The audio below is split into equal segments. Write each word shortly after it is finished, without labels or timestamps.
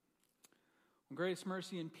Grace,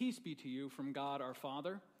 mercy, and peace be to you from God our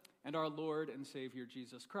Father and our Lord and Savior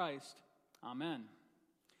Jesus Christ. Amen.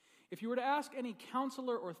 If you were to ask any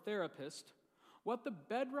counselor or therapist what the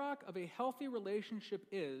bedrock of a healthy relationship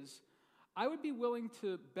is, I would be willing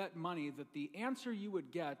to bet money that the answer you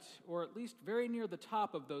would get, or at least very near the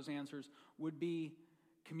top of those answers, would be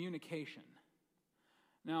communication.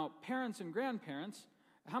 Now, parents and grandparents,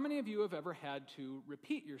 how many of you have ever had to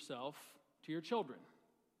repeat yourself to your children?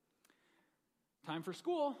 Time for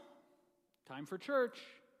school, time for church,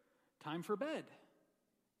 time for bed.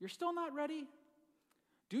 You're still not ready?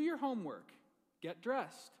 Do your homework, get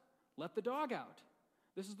dressed, let the dog out.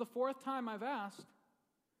 This is the 4th time I've asked.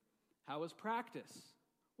 How was practice?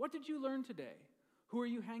 What did you learn today? Who are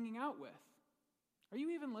you hanging out with? Are you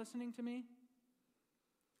even listening to me?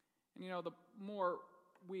 And the more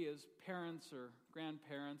we as parents or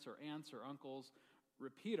grandparents or aunts or uncles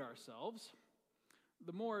repeat ourselves,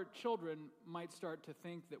 the more children might start to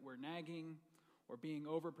think that we're nagging or being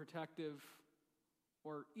overprotective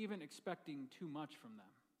or even expecting too much from them.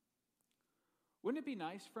 Wouldn't it be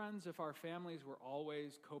nice, friends, if our families were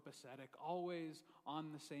always copacetic, always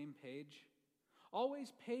on the same page,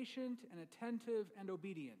 always patient and attentive and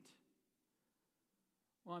obedient?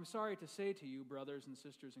 Well, I'm sorry to say to you, brothers and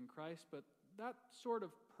sisters in Christ, but that sort of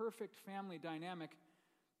perfect family dynamic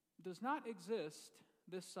does not exist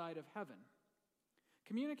this side of heaven.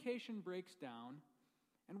 Communication breaks down,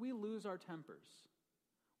 and we lose our tempers.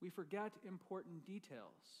 We forget important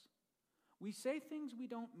details. We say things we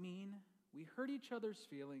don't mean, we hurt each other's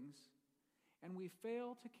feelings, and we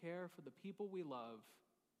fail to care for the people we love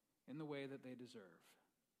in the way that they deserve.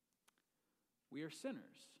 We are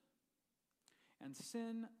sinners, and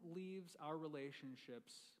sin leaves our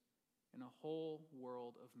relationships in a whole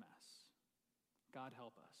world of mess. God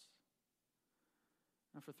help us.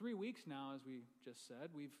 Now, for 3 weeks now, as we just said,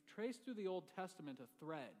 we've traced through the Old Testament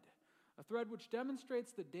a thread which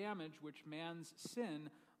demonstrates the damage which man's sin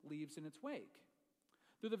leaves in its wake.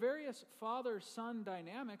 Through the various father-son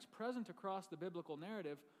dynamics present across the biblical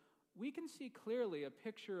narrative, we can see clearly a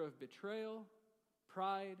picture of betrayal,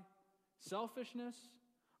 pride, selfishness,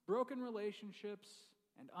 broken relationships,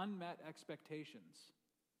 and unmet expectations.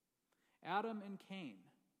 Adam and Cain,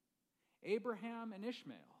 Abraham and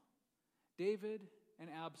Ishmael, David and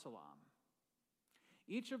Absalom.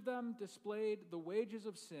 Each of them displayed the wages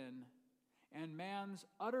of sin and man's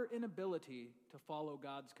utter inability to follow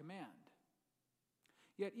God's command.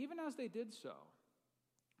 Yet even as they did so,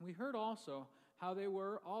 we heard also how they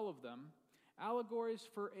were, all of them, allegories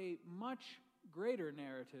for a much greater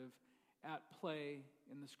narrative at play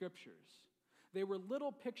in the Scriptures. They were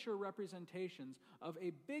little picture representations of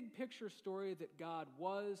a big picture story that God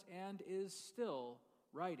was and is still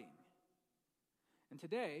writing. And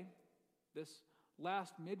today, this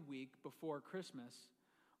last midweek before Christmas,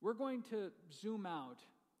 we're going to zoom out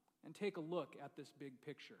and take a look at this big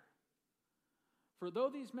picture. For though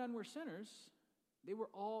these men were sinners, they were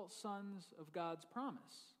all sons of God's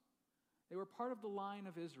promise. They were part of the line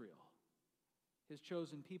of Israel, his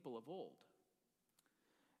chosen people of old.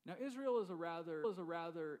 Now, Israel is a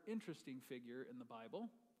rather interesting figure in the Bible.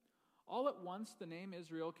 All at once, the name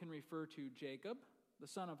Israel can refer to Jacob, the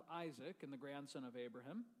son of Isaac and the grandson of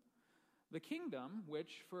Abraham, the kingdom,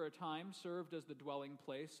 which for a time served as the dwelling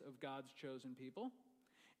place of God's chosen people,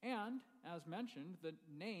 and, as mentioned, the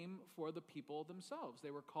name for the people themselves. They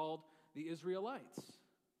were called the Israelites.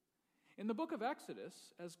 In the book of Exodus,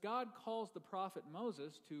 as God calls the prophet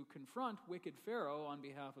Moses to confront wicked Pharaoh on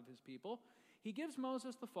behalf of his people, he gives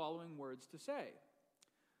Moses the following words to say,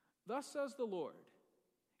 "Thus says the Lord,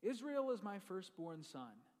 Israel is my firstborn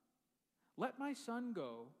son. Let my son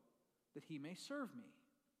go, that he may serve me."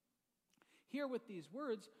 Here with these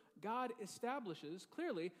words, God establishes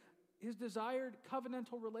clearly his desired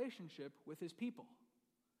covenantal relationship with his people.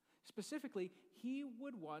 Specifically, he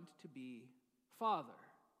would want to be father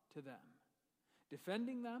to them,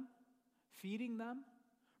 defending them, feeding them,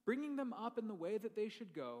 bringing them up in the way that they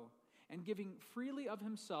should go, and giving freely of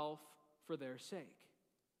himself for their sake.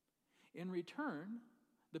 In return,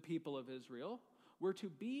 the people of Israel were to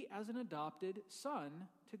be as an adopted son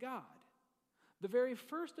to God, the very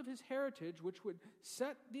first of his heritage, which would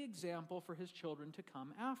set the example for his children to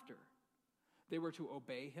come after. They were to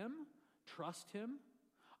obey him, trust him,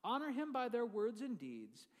 honor him by their words and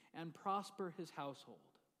deeds, and prosper his household.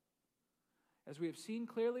 As we have seen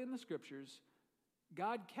clearly in the Scriptures,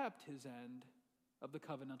 God kept his end of the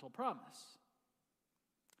covenantal promise.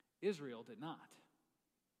 Israel did not.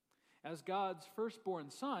 As God's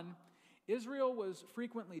firstborn son, Israel was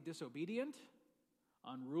frequently disobedient,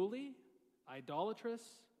 unruly,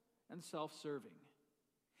 idolatrous, and self-serving.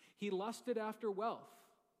 He lusted after wealth,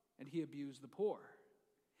 and he abused the poor.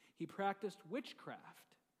 He practiced witchcraft,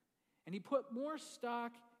 and he put more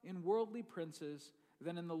stock in worldly princes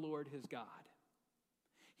than in the Lord his God.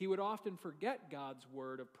 He would often forget God's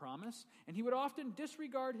word of promise, and he would often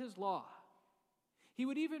disregard his law. He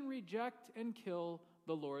would even reject and kill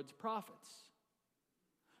the Lord's prophets.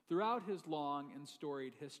 Throughout his long and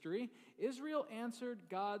storied history, Israel answered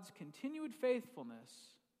God's continued faithfulness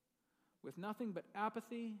with nothing but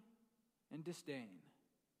apathy and disdain.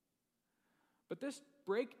 But this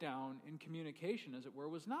breakdown in communication, as it were,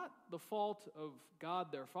 was not the fault of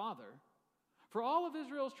God their Father. For all of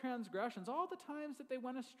Israel's transgressions, all the times that they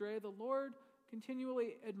went astray, the Lord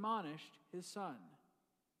continually admonished his Son,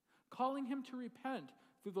 calling him to repent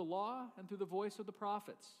through the law and through the voice of the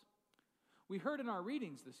prophets. We heard in our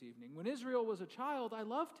readings this evening, when Israel was a child, I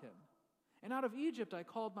loved him, and out of Egypt I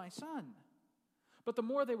called my son. But the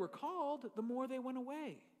more they were called, the more they went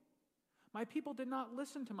away. My people did not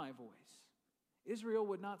listen to my voice. Israel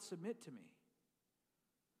would not submit to me.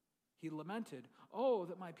 He lamented, oh,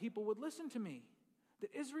 that my people would listen to me, that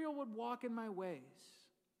Israel would walk in my ways.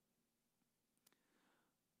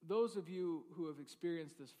 Those of you who have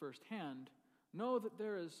experienced this firsthand know that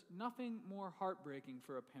there is nothing more heartbreaking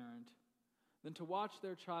for a parent than to watch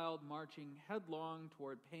their child marching headlong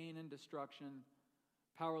toward pain and destruction,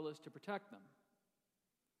 powerless to protect them.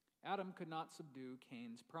 Adam could not subdue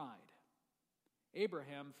Cain's pride.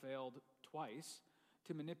 Abraham failed twice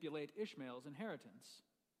to manipulate Ishmael's inheritance.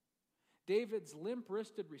 David's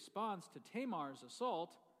limp-wristed response to Tamar's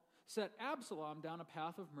assault set Absalom down a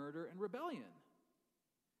path of murder and rebellion.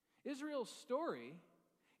 Israel's story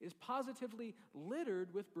is positively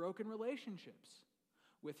littered with broken relationships,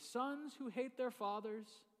 with sons who hate their fathers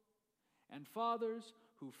and fathers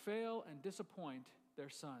who fail and disappoint their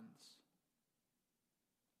sons.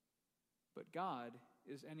 But God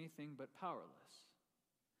is anything but powerless.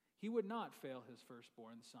 He would not fail his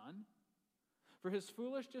firstborn son. For his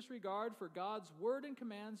foolish disregard for God's word and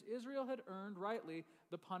commands, Israel had earned rightly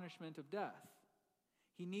the punishment of death.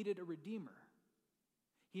 He needed a redeemer.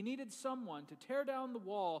 He needed someone to tear down the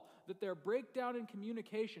wall that their breakdown in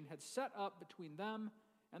communication had set up between them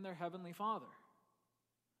and their heavenly Father.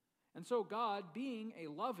 And so God, being a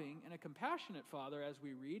loving and a compassionate Father, as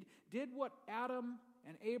we read, did what Adam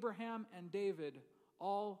and Abraham and David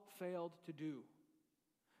all failed to do.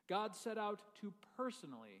 God set out to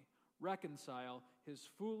personally reconcile his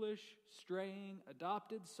foolish, straying,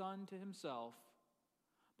 adopted son to himself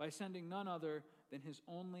by sending none other than his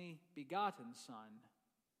only begotten Son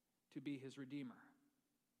to be his Redeemer.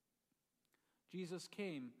 Jesus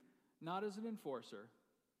came not as an enforcer,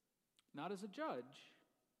 not as a judge,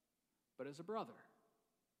 but as a brother.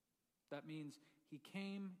 That means he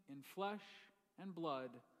came in flesh and blood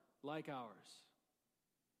like ours.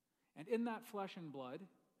 And in that flesh and blood,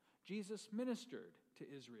 Jesus ministered to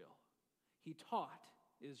Israel. He taught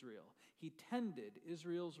Israel. He tended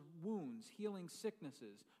Israel's wounds, healing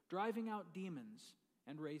sicknesses, driving out demons,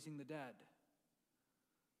 and raising the dead.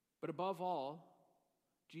 But above all,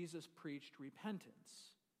 Jesus preached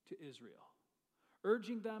repentance to Israel,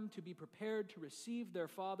 urging them to be prepared to receive their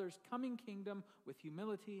Father's coming kingdom with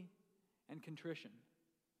humility and contrition.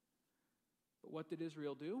 But what did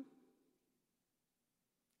Israel do?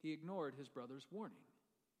 He ignored his brother's warning,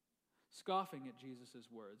 scoffing at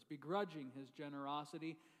Jesus' words, begrudging his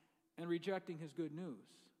generosity, and rejecting his good news.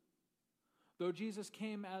 Though Jesus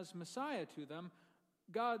came as Messiah to them,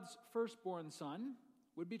 God's firstborn son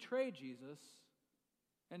would betray Jesus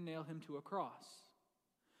and nail him to a cross,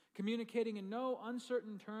 communicating in no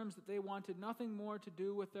uncertain terms that they wanted nothing more to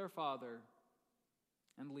do with their Father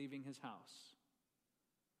and leaving his house.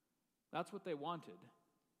 That's what they wanted,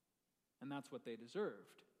 and that's what they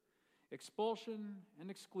deserved: expulsion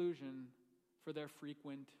and exclusion for their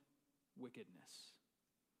frequent wickedness.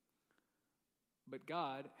 But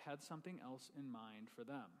God had something else in mind for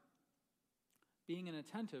them. Being an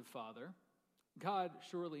attentive Father, God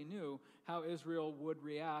surely knew how Israel would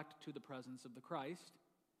react to the presence of the Christ,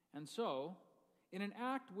 and so, in an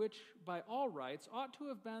act which by all rights ought to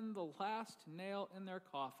have been the last nail in their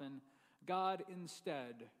coffin, God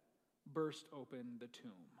instead burst open the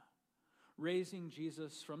tomb, raising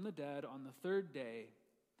Jesus from the dead on the third day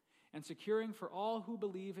and securing for all who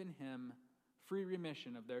believe in him free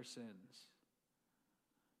remission of their sins.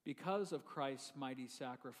 Because of Christ's mighty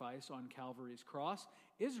sacrifice on Calvary's cross,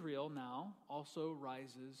 Israel now also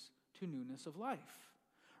rises to newness of life,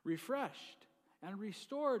 refreshed and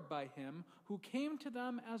restored by him who came to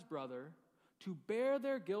them as brother to bear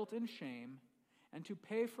their guilt and shame and to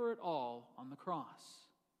pay for it all on the cross.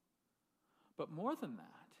 But more than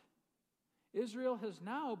that, Israel has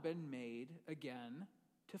now been made again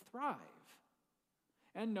to thrive.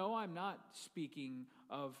 And no, I'm not speaking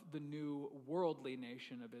of the new worldly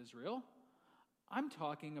nation of Israel. I'm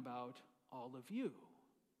talking about all of you.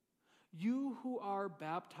 You who are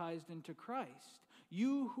baptized into Christ.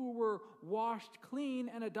 You who were washed clean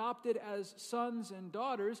and adopted as sons and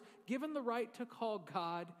daughters, given the right to call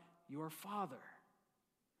God your Father.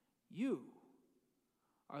 You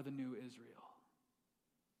are the new Israel.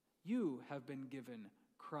 You have been given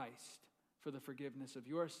Christ for the forgiveness of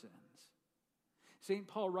your sins. St.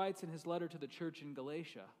 Paul writes in his letter to the church in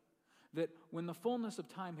Galatia that when the fullness of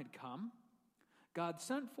time had come, God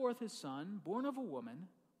sent forth his Son, born of a woman,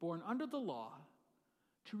 born under the law,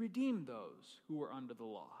 to redeem those who were under the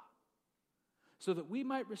law, so that we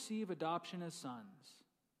might receive adoption as sons.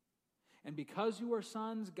 And because you are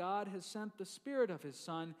sons, God has sent the Spirit of his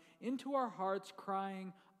Son into our hearts,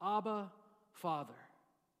 crying, Abba, Father.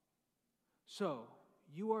 So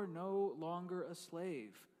you are no longer a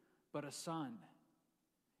slave, but a son.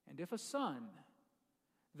 And if a son,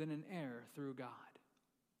 then an heir through God.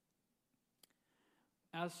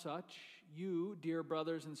 As such, you, dear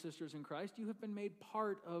brothers and sisters in Christ, you have been made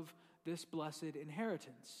part of this blessed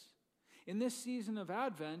inheritance. In this season of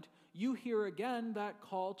Advent, you hear again that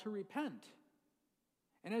call to repent.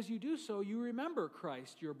 And as you do so, you remember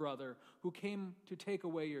Christ, your brother, who came to take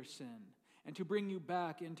away your sin and to bring you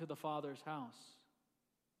back into the Father's house.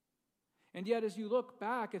 And yet, as you look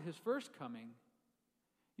back at his first coming,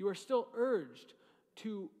 you are still urged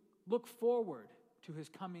to look forward to his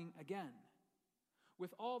coming again.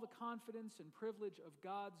 With all the confidence and privilege of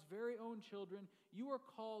God's very own children, you are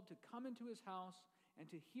called to come into his house and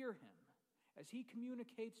to hear him as he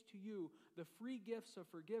communicates to you the free gifts of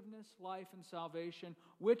forgiveness, life, and salvation,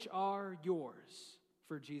 which are yours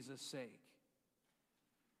for Jesus' sake.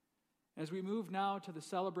 As we move now to the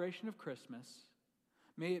celebration of Christmas,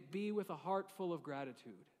 may it be with a heart full of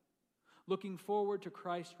gratitude, looking forward to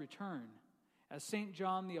Christ's return, as St.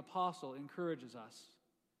 John the Apostle encourages us.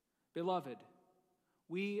 Beloved,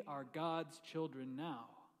 we are God's children now,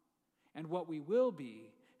 and what we will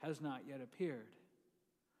be has not yet appeared.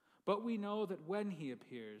 But we know that when he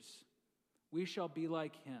appears, we shall be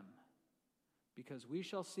like him, because we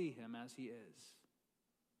shall see him as he is.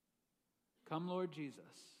 Come, Lord Jesus,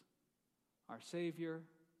 our Savior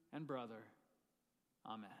and brother.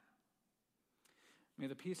 Amen. May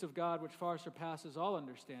the peace of God, which far surpasses all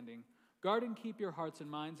understanding, guard and keep your hearts and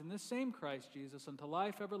minds in this same Christ Jesus unto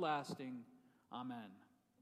life everlasting. Amen.